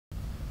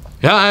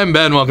Yeah, I'm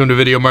Ben. Welcome to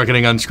Video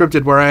Marketing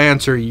Unscripted, where I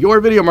answer your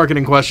video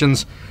marketing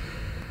questions.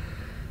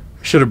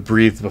 I should have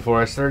breathed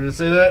before I started to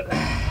say that.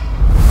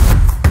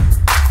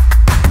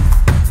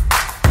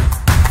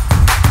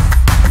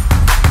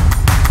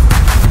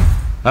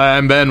 Hi,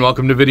 I'm Ben.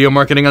 Welcome to Video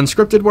Marketing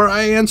Unscripted, where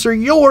I answer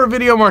your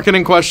video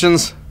marketing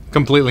questions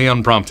completely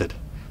unprompted.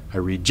 I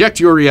reject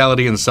your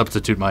reality and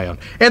substitute my own.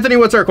 Anthony,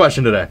 what's our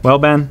question today? Well,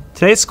 Ben,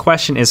 today's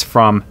question is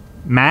from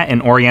Matt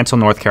in Oriental,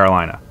 North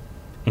Carolina.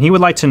 And he would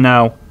like to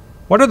know,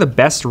 what are the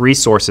best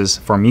resources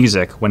for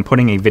music when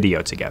putting a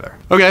video together?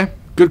 Okay,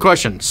 good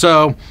question.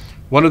 So,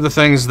 one of the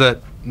things that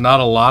not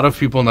a lot of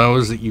people know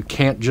is that you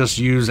can't just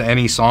use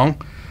any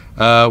song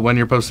when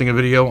you're posting a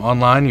video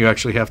online. You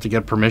actually have to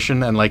get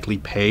permission and likely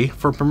pay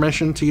for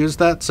permission to use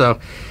that. So,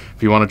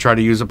 if you want to try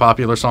to use a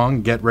popular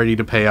song, get ready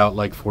to pay out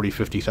like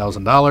 $40,000,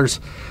 $50,000.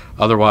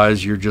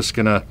 Otherwise, you're just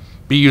going to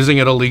be using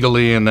it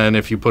illegally, and then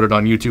if you put it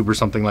on YouTube or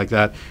something like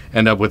that,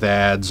 end up with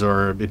ads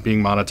or it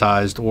being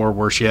monetized, or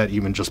worse yet,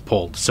 even just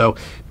pulled. So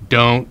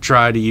don't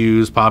try to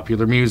use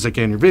popular music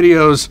in your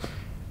videos.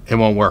 It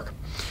won't work.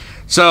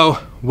 So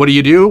what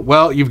do?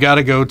 Well, you've got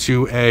to go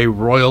to a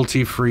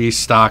royalty-free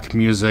stock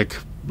music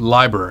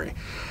library.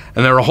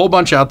 And there are a whole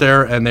bunch out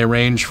there, and they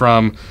range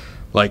from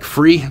like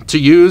free to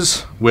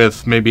use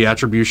with maybe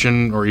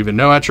attribution or even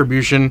no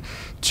attribution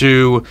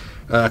to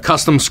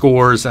custom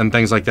scores and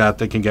things like that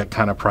that can get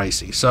kind of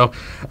pricey. So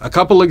a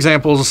couple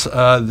examples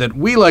that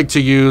we like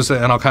to use,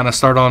 and I'll kind of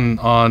start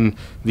on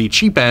the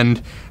cheap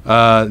end.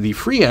 The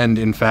free end,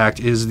 in fact,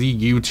 is the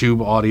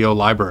YouTube audio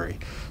library.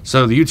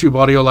 So the YouTube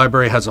audio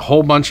library has a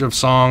whole bunch of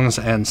songs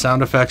and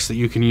sound effects that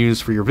you can use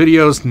for your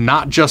videos,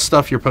 not just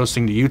stuff you're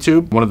posting to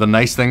YouTube. One of the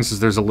nice things is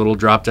there's a little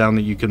drop down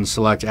that you can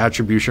select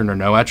attribution or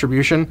no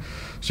attribution.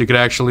 So you could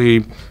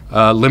actually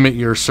limit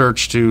your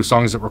search to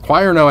songs that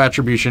require no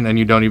attribution, and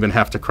you don't even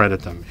have to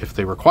credit them. If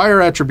they require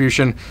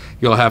attribution,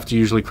 you'll have to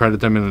usually credit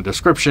them in the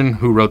description,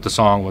 who wrote the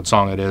song, what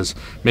song it is,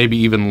 maybe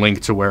even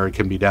link to where it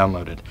can be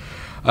downloaded.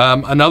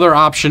 Another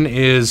option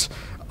is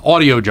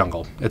Audio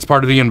Jungle. It's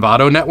part of the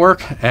Envato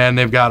network, and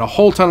they've got a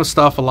whole ton of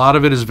stuff. A lot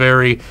of it is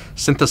very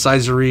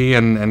synthesizer-y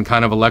and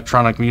kind of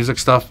electronic music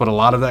stuff, but a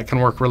lot of that can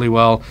work really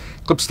well.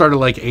 Clips start at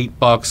like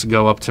 $8,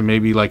 go up to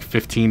maybe like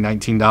 $15,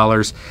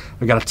 $19.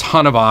 They've got a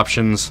ton of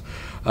options.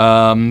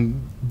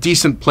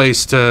 Decent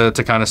place to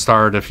kind of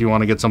start if you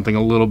want to get something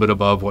a little bit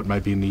above what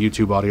might be in the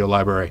YouTube audio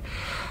library.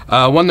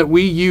 One that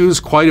we use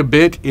quite a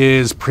bit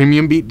is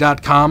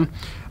premiumbeat.com.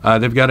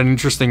 They've got an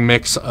interesting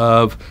mix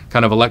of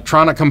kind of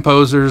electronic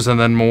composers and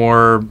then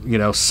more,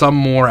 some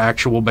more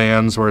actual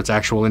bands where it's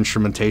actual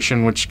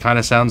instrumentation, which kind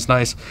of sounds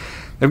nice.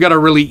 They've got a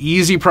really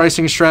easy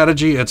pricing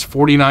strategy. It's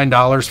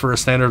 $49 for a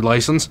standard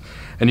license,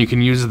 and you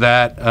can use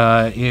that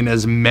in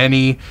as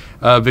many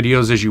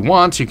videos as you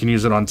want. You can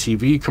use it on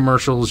TV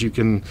commercials. You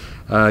can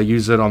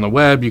use it on the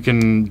web. You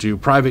can do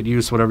private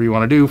use, whatever you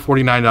want to do.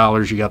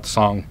 $49, you got the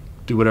song.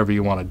 Do whatever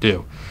you want to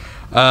do.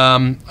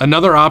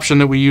 Another option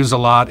that we use a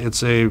lot,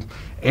 it's a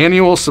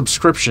annual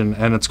subscription,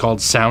 and it's called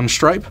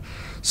Soundstripe.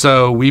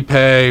 So we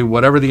pay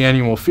whatever the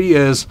annual fee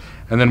is,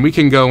 and then we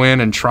can go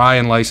in and try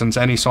and license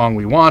any song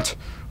we want.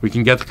 We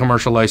can get the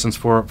commercial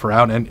license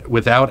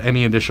without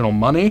any additional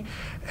money,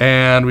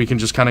 and we can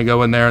just kind of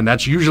go in there, and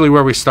that's usually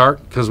where we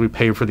start because we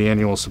pay for the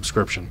annual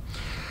subscription.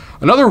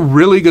 Another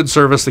really good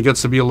service that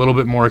gets to be a little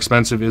bit more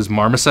expensive is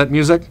Marmoset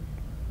Music.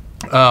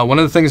 One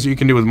of the things that you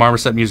can do with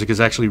Marmoset Music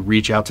is actually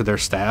reach out to their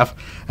staff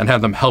and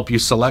have them help you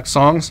select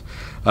songs.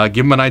 Give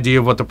them an idea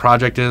of what the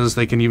project is.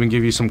 They can even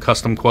give you some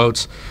custom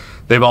quotes.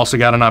 They've also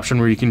got an option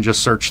where you can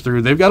just search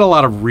through. They've got a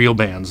lot of real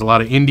bands, a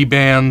lot of indie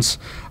bands,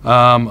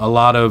 a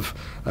lot of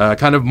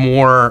kind of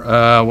more,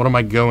 what am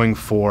I going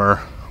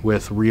for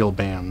with real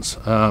bands?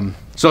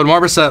 So at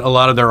Marmoset, a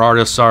lot of their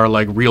artists are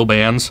like real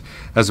bands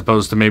as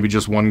opposed to maybe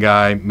just one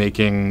guy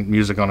making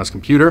music on his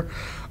computer.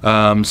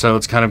 So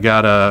it's kind of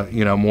got a,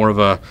 more of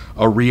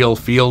a real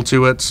feel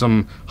to it,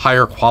 some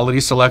higher quality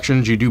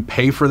selections. You do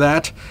pay for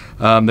that.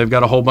 They've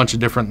got a whole bunch of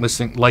different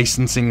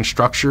licensing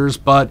structures,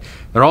 but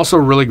they're also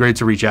really great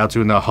to reach out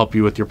to, and they'll help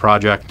you with your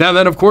project. Now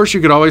then, of course,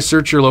 you could always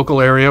search your local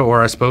area,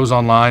 or I suppose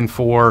online,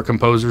 for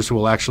composers who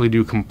will actually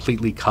do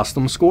completely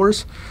custom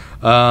scores.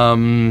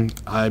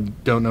 I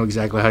don't know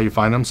exactly how you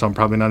find them, so I'm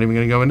probably not even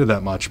going to go into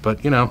that much,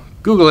 but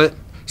Google it.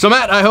 So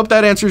Matt, I hope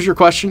that answers your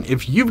question.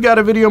 If you've got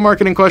a video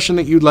marketing question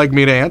that you'd like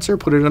me to answer,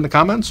 put it in the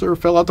comments or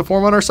fill out the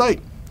form on our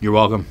site. You're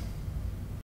welcome.